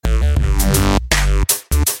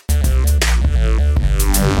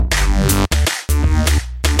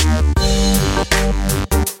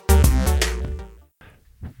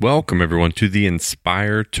Welcome, everyone, to the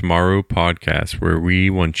Inspire Tomorrow podcast, where we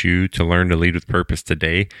want you to learn to lead with purpose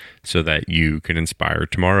today so that you can inspire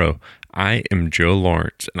tomorrow. I am Joe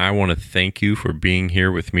Lawrence, and I want to thank you for being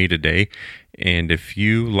here with me today. And if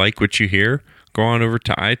you like what you hear, go on over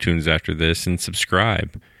to iTunes after this and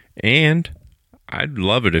subscribe. And I'd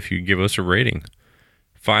love it if you give us a rating.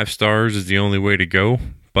 5 stars is the only way to go,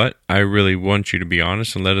 but I really want you to be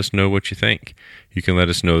honest and let us know what you think. You can let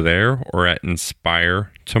us know there or at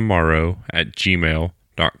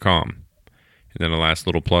inspiretomorrow@gmail.com. And then a last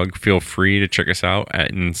little plug, feel free to check us out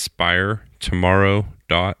at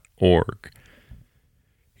inspiretomorrow.org.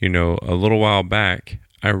 You know, a little while back,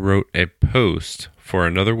 I wrote a post for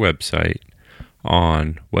another website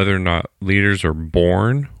on whether or not leaders are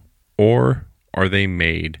born or are they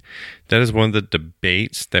made. That is one of the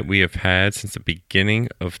debates that we have had since the beginning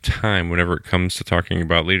of time whenever it comes to talking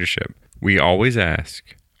about leadership. We always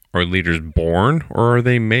ask, are leaders born or are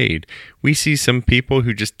they made? We see some people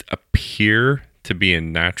who just appear to be a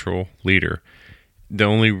natural leader. The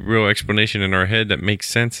only real explanation in our head that makes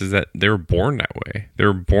sense is that they're born that way.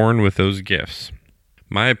 They're born with those gifts.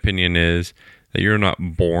 My opinion is that you're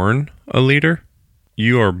not born a leader.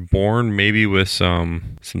 You are born maybe with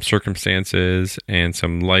some circumstances and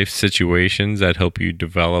some life situations that help you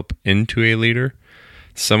develop into a leader.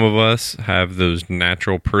 Some of us have those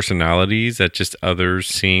natural personalities that just others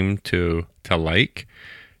seem to like.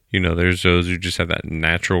 You know, there's those who just have that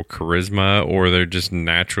natural charisma, or they're just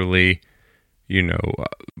naturally,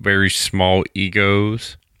 very small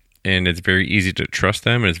egos, and it's very easy to trust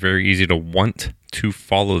them, and it's very easy to want to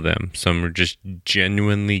follow them. Some are just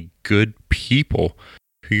genuinely good people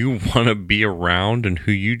who you want to be around and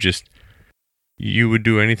who you would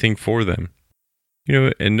do anything for them. You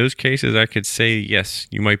know, in those cases, I could say, yes,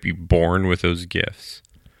 you might be born with those gifts.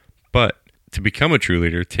 But to become a true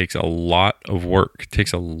leader takes a lot of work,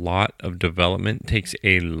 takes a lot of development, takes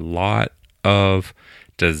a lot of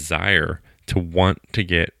desire to want to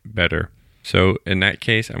get better. So in that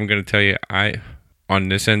case, I'm going to tell you, on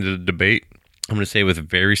this end of the debate, I'm going to say with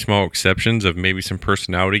very small exceptions of maybe some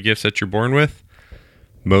personality gifts that you're born with,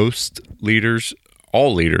 most leaders,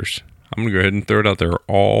 all leaders, I'm going to go ahead and throw it out there,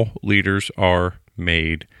 all leaders are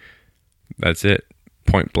made. That's it,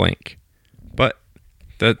 point blank. But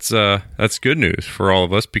that's good news for all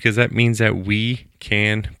of us, because that means that we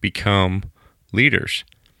can become leaders.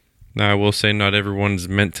 Now, I will say not everyone's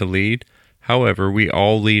meant to lead. However, we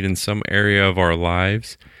all lead in some area of our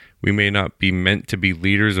lives. We may not be meant to be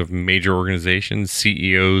leaders of major organizations,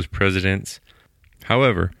 CEOs, presidents.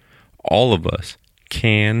 However, all of us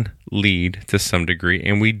can lead to some degree,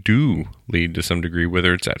 and we do lead to some degree,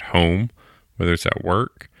 whether it's at home, whether it's at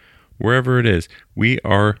work, wherever it is. We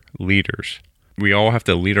are leaders. We all have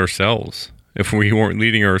to lead ourselves. If we weren't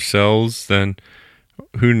leading ourselves, then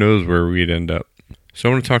who knows where we'd end up. So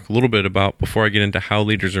I want to talk a little bit about, before I get into how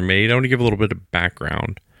leaders are made, I want to give a little bit of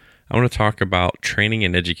background. I want to talk about training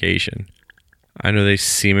and education. I know they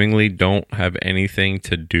seemingly don't have anything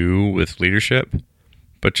to do with leadership,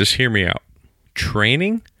 but just hear me out.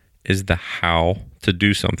 Training is the how to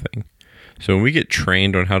do something. So when we get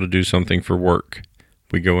trained on how to do something for work,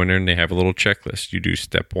 we go in there and they have a little checklist. You do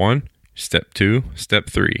step 1, step 2, step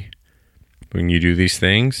 3. When you do these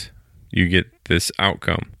things, you get this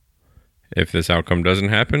outcome. If this outcome doesn't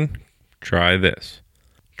happen, try this.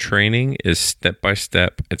 Training is step by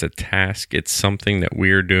step. It's a task. It's something that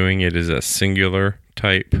we are doing. It is a singular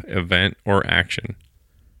type event or action.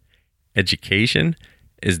 Education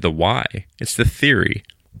is the why. It's the theory.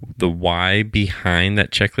 The why behind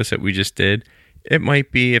that checklist that we just did. It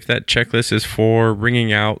might be if that checklist is for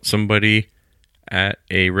ringing out somebody at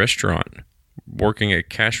a restaurant, working a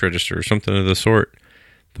cash register or something of the sort.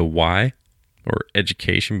 The why or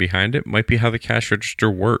education behind it might be how the cash register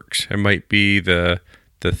works. It might be the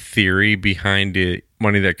theory behind it,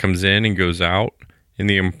 money that comes in and goes out, and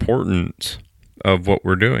the importance of what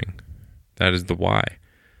we're doing. That is the why.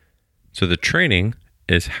 So the training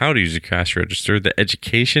is how to use a cash register. The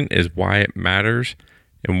education is why it matters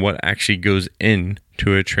and what actually goes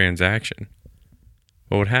into a transaction.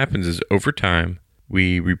 But what happens is, over time,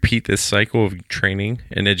 we repeat this cycle of training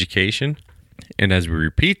and education. And as we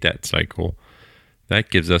repeat that cycle,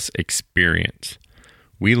 that gives us experience.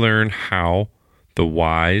 We learn how the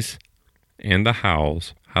whys and the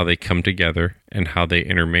hows, how they come together and how they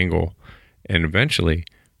intermingle. And eventually,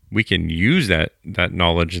 we can use that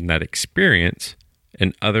knowledge and that experience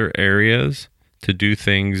in other areas to do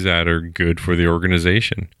things that are good for the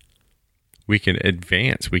organization. We can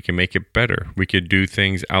advance. We can make it better. We could do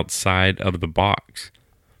things outside of the box.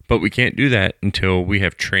 But we can't do that until we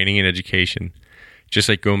have training and education. Just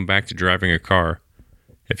like going back to driving a car.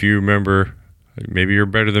 If you remember, maybe you're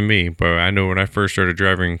better than me, but I know when I first started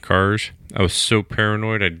driving cars, I was so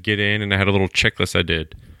paranoid. I'd get in and I had a little checklist I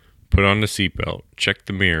did. Put on the seatbelt, check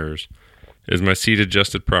the mirrors. Is my seat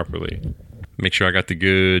adjusted properly? Make sure I got the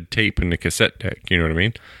good tape in the cassette deck, you know what I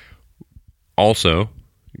mean? Also,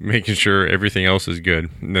 making sure everything else is good.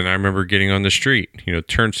 And then I remember getting on the street,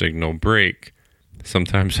 turn signal, brake.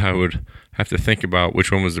 Sometimes I would have to think about which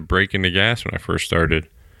one was the brake and the gas when I first started.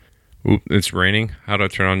 Oop, it's raining. How do I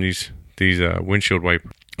turn on these windshield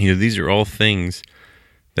wipers? These are all things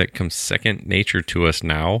that come second nature to us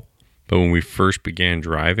now. But when we first began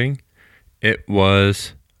driving, it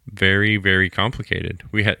was very, very complicated.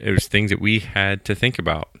 It was things that we had to think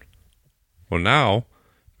about. Well, now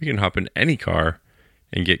we can hop in any car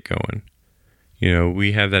and get going.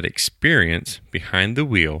 We have that experience behind the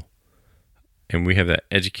wheel, and we have that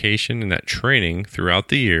education and that training throughout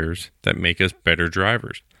the years that make us better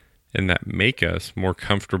drivers and that make us more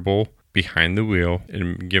comfortable behind the wheel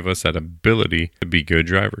and give us that ability to be good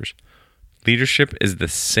drivers. Leadership is the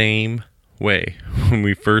same way. When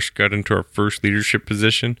we first got into our first leadership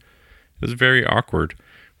position, it was very awkward.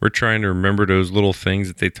 We're trying to remember those little things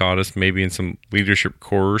that they taught us, maybe in some leadership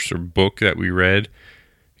course or book that we read.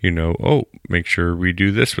 Make sure we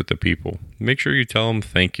do this with the people. Make sure you tell them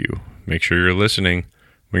thank you. Make sure you're listening.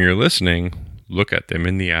 When you're listening, look at them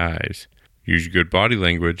in the eyes. Use good body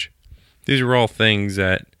language. These are all things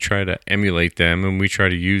that try to emulate them, and we try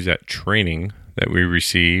to use that training that we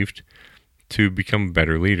received to become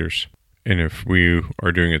better leaders. And if we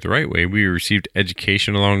are doing it the right way, we received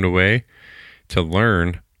education along the way to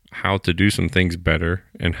learn how to do some things better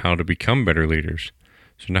and how to become better leaders.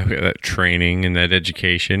 So now we have that training and that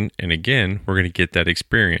education. And again, we're going to get that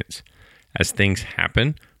experience. As things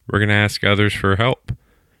happen, we're going to ask others for help.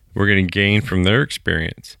 We're going to gain from their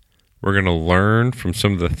experience. We're going to learn from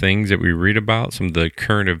some of the things that we read about, some of the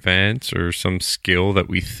current events or some skill that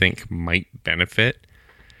we think might benefit.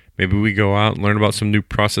 Maybe we go out and learn about some new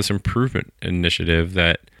process improvement initiative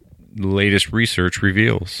that the latest research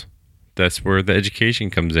reveals. That's where the education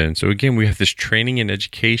comes in. So again, we have this training and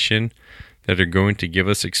education that are going to give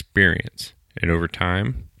us experience. And over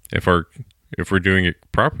time, if we're doing it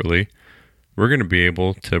properly, we're going to be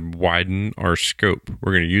able to widen our scope.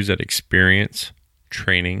 We're going to use that experience,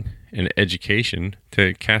 training, and education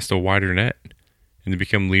to cast a wider net and to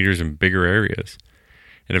become leaders in bigger areas.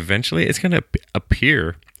 And eventually, it's going to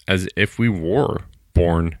appear as if we were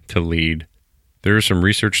born to lead. There is some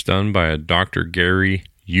research done by a Dr. Gary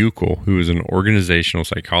Uckel, who is an organizational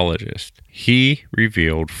psychologist. He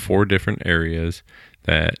revealed 4 different areas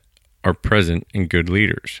that are present in good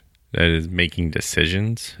leaders. That is making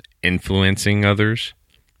decisions, influencing others,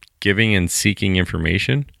 giving and seeking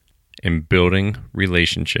information, and building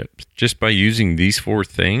relationships. Just by using these 4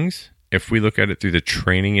 things, if we look at it through the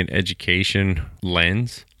training and education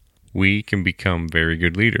lens, we can become very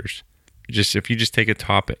good leaders. If you just take a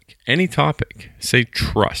topic, any topic, say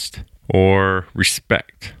trust or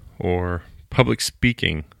respect or public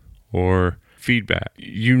speaking or feedback,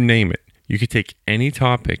 you name it. You could take any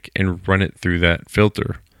topic and run it through that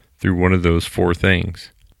filter, through one of those 4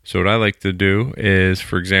 things. So what I like to do is,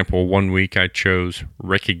 for example, one week I chose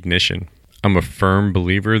recognition. I'm a firm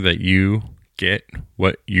believer that you get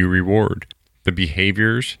what you reward. The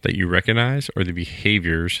behaviors that you recognize are the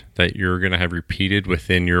behaviors that you're going to have repeated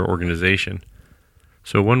within your organization.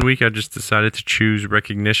 So one week I just decided to choose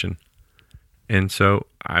recognition. And so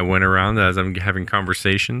I went around as I'm having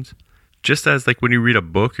conversations. Just as like when you read a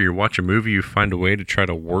book or you watch a movie, you find a way to try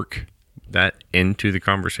to work that into the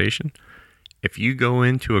conversation. If you go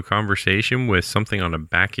into a conversation with something on the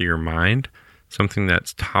back of your mind, something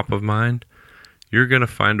that's top of mind, you're going to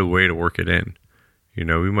find a way to work it in.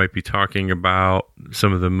 We might be talking about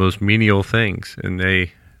some of the most menial things, and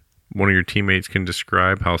one of your teammates can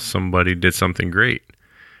describe how somebody did something great.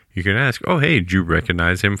 You can ask, oh, hey, did you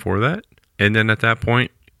recognize him for that? And then at that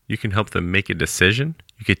point, you can help them make a decision.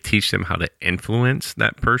 You could teach them how to influence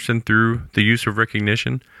that person through the use of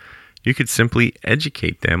recognition. You could simply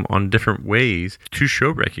educate them on different ways to show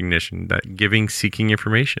recognition, that giving, seeking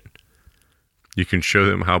information. You can show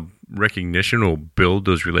them how recognition will build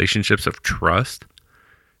those relationships of trust.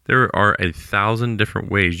 There are 1,000 different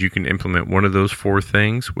ways you can implement one of those 4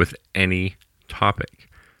 things with any topic.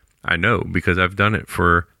 I know because I've done it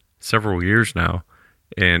for several years now,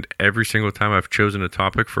 and every single time I've chosen a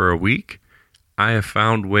topic for a week, I have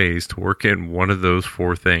found ways to work in one of those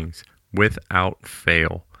 4 things without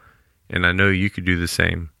fail. And I know you could do the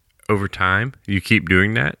same. Over time, you keep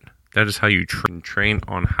doing that. That is how you train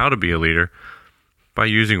on how to be a leader, by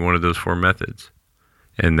using one of those 4 methods.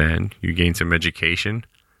 And then you gain some education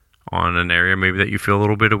on an area maybe that you feel a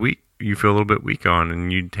little bit weak on,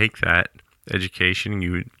 and you take that education and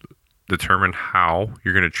you determine how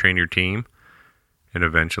you're going to train your team, and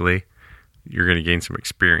eventually you're going to gain some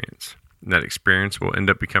experience. And that experience will end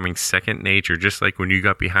up becoming second nature. Just like when you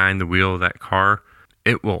got behind the wheel of that car,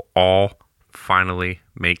 it will all finally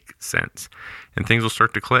make sense and things will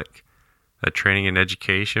start to click. That training and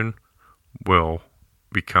education will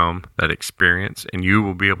become that experience, and you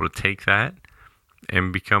will be able to take that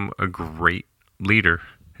and become a great leader.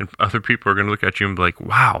 And other people are going to look at you and be like,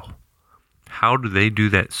 wow, how do they do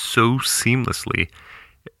that so seamlessly?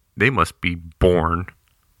 They must be born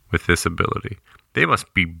with this ability. They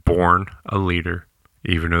must be born a leader,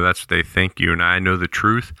 even though that's what they think. You and I know the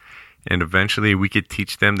truth, and eventually we could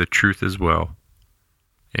teach them the truth as well.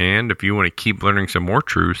 And if you want to keep learning some more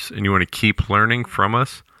truths and you want to keep learning from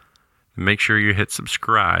us, make sure you hit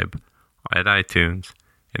subscribe at iTunes.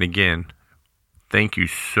 And again, thank you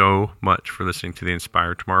so much for listening to the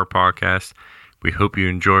Inspire Tomorrow podcast. We hope you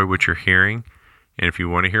enjoy what you're hearing. And if you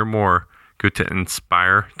want to hear more, go to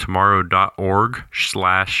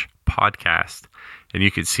inspiretomorrow.org/podcast. And you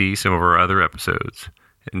can see some of our other episodes.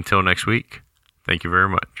 Until next week, thank you very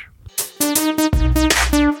much.